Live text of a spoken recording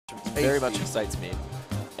very much excites me.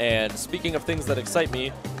 And speaking of things that excite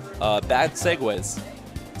me, bad segues.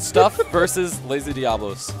 Stuff versus Lazy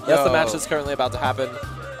Diablos. That's the match that's currently about to happen.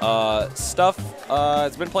 Stuff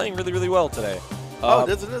has been playing really, really well today.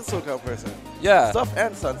 There's an SoCal person. Yeah. Stuff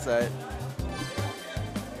and Sunset.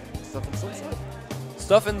 Stuff and Sunset?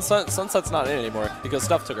 Stuff and Sunset's not in anymore because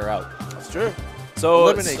Stuff took her out. That's true. So,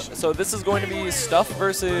 elimination. So this is going to be Stuff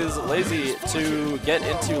versus Lazy to get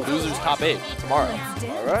into Losers Top 8 tomorrow.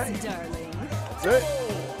 All right. That's it.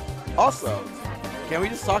 Also, can we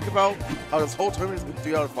just talk about how this whole tournament has been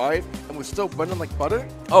 3 out of 5 and we're still running like butter?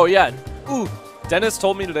 Oh, yeah. Ooh. Dennis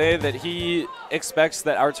told me today that he expects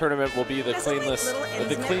that our tournament will be the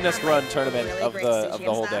cleanest run tournament of the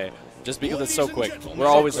whole day, just because it's so quick. We're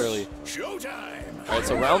always early. All right,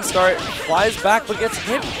 so round start, flies back but gets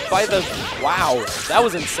hit by the wow. That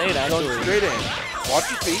was insane, actually. Going straight in. Watch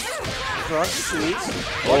your feet. Front your shoes.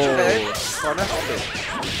 Watch your head. Front of helmet.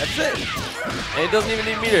 That's it. And it doesn't even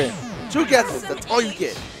need meter. 2 guesses. That's all you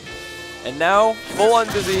get. And now full on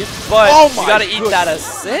busy, but you gotta eat that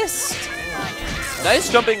assist. Nice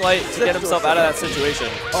jumping light to get himself out of that situation.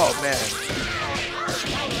 Oh, man.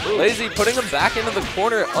 Lazy putting him back into the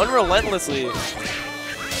corner unrelentlessly. Ooh.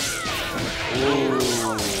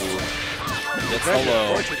 It's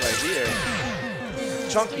solo. Right here.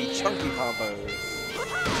 Chunky combos.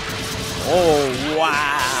 Oh,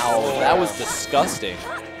 wow. That was disgusting.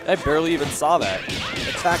 I barely even saw that.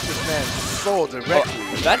 Attack this man's soul directly.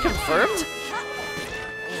 Oh, that confirmed?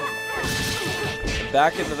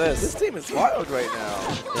 Back into this. This team is wild right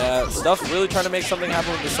now. Yeah, Stuff really trying to make something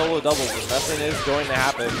happen with the solo doubles. Nothing is going to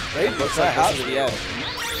happen. It looks like this is the end.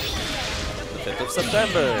 The 5th of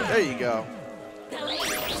September. There you go.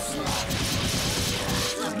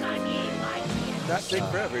 Not take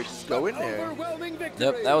forever. Just go in there.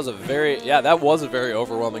 Yep, that was a very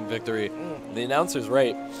overwhelming victory. The announcer's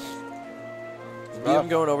right. I'm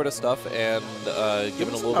going over to Stuff and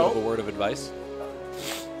giving a little bit of a word of advice.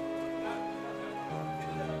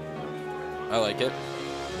 I like it.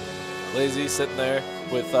 Lazy sitting there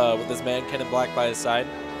with his man Ken in Black by his side.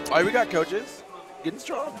 All right, we got coaches. Getting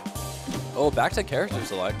strong. Oh, back to character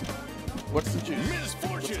select. What's the juice?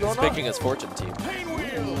 What's going on? Picking his fortune team.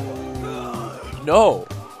 No.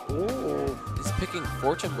 Ooh. He's picking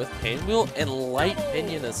fortune with pain wheel and light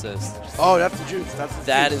pinion assist. Oh, that's the juice.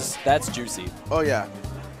 That's juicy. Oh yeah.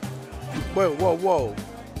 Whoa.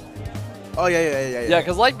 Oh yeah. Yeah,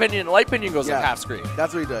 because light pinion goes like half screen.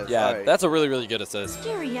 That's what he does. Yeah, right. That's a really, really good assist.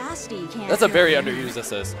 Curiosity can't That's a very underused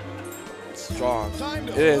assist. Strong.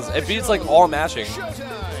 It is. It beats like all mashing.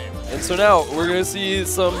 And so now we're gonna see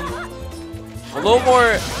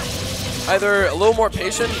either a little more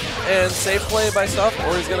patient and safe play by Stuff,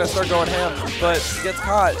 or he's gonna start going ham. But he gets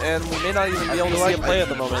caught, and we may not even be able to see him play at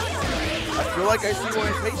the moment. I feel like I see more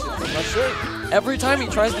impatience. I'm not sure. Every time he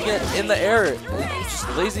tries to get in the air,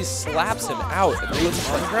 Lazy slaps him out and puts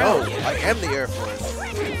him on the ground. Oh, I am the Air Force.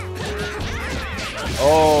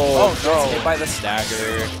 Oh no. Hit by the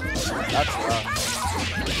stagger. That's rough.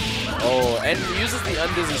 Oh, and he uses the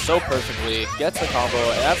undizzy so perfectly. Gets the combo,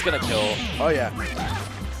 and that's going to kill. Oh, yeah.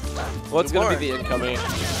 What's going to be the incoming?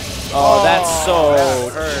 Oh, that's so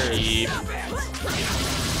cheap.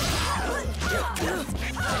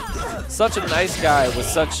 Such a nice guy with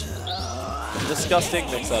such disgusting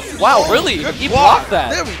mix-ups. Wow, really? He blocked that.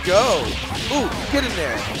 There we go. Ooh, get in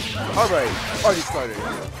there. All right. Already started.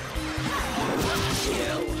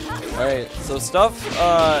 All right, so Stuff,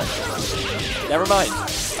 never mind.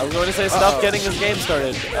 I was going to say Stuff getting his game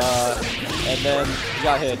started, and then he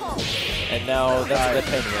got hit. And now that's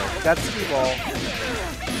a dead pin. That's the ball.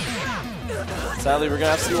 Sadly, we're going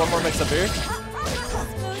to have to see one more mix-up here.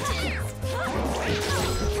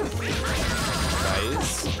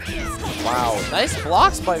 Nice. Wow, nice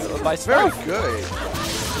blocks by Stuff. Very good.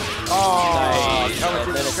 Oh, nice.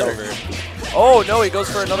 And then it's over. Oh, no, he goes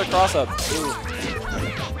for another cross-up. Ooh.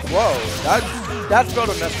 Whoa, that felt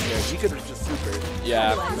unnecessary. He could have just supered.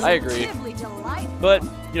 Yeah, I agree. But,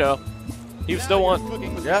 you know, he still won.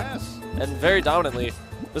 Yeah. And very dominantly.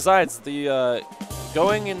 Besides, the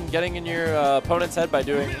going and getting in your opponent's head by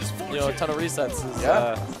doing, a ton of resets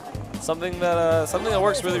is something that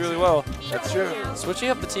works really, really well. That's true. Switching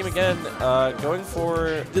up the team again, going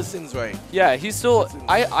for... This seems right. Yeah, he's still...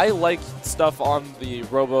 I like Stuff on the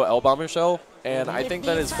Robo L-Bomber shell, and I think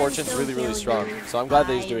that his fortune's really, really strong. So I'm glad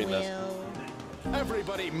that he's doing this.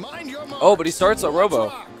 Oh, but he starts a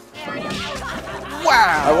Robo.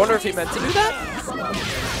 Wow! I wonder if he meant to do that?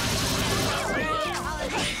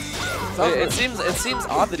 It seems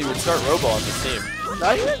odd that he would start Robo on this team.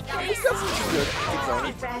 He's got some good things on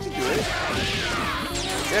it. He can do it.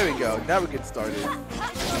 There we go. Now we get started.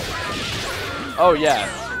 Oh, yeah.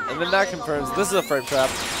 And then that confirms this is a frame trap.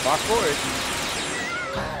 Block forward.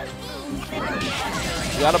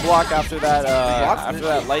 You got to block after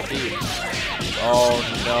that light beat. Oh,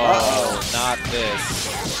 no. Not this.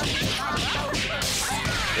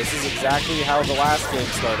 This is exactly how the last game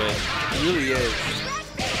started. It really is.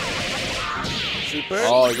 Super.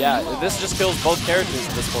 Oh, yeah. This just kills both characters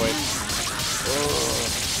at this point.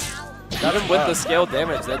 Got him with the scale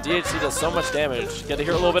damage. That DHC does so much damage. Get to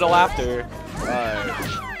hear a little bit of laughter.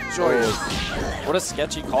 What a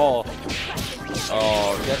sketchy call.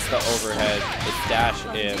 Oh, gets the overhead. It's dash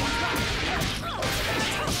in.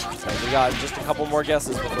 And we got just a couple more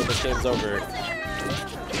guesses before this game's over.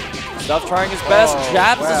 Stuff trying his best.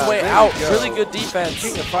 Jabs his way out. Really good defense.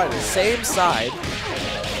 Same side.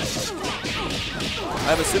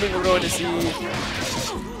 I'm assuming we're going to see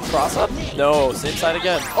cross up? No, same side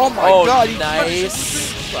again. Oh my god,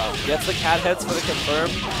 nice. Gets the cat heads for the confirm.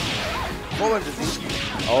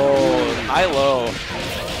 Oh, high-low.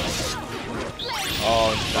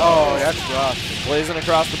 Oh, no. Oh, that's rough. Blazing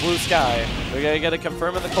across the blue sky. We gotta get a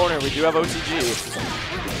confirm in the corner. We do have OTG.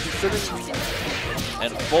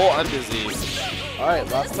 And full undizzy. Alright,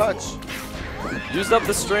 last touch. Used up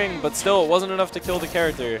the string, but still, it wasn't enough to kill the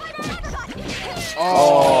character.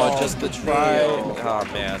 Oh, just the try. Oh,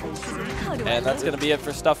 man. And that's going to be it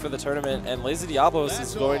for stuff for the tournament. And Lazy Diablos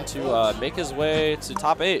is going to make his way to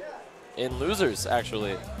top 8 in losers,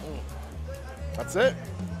 actually. That's it.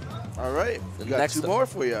 All right. We got two more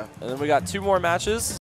for you. And then we got 2 more matches.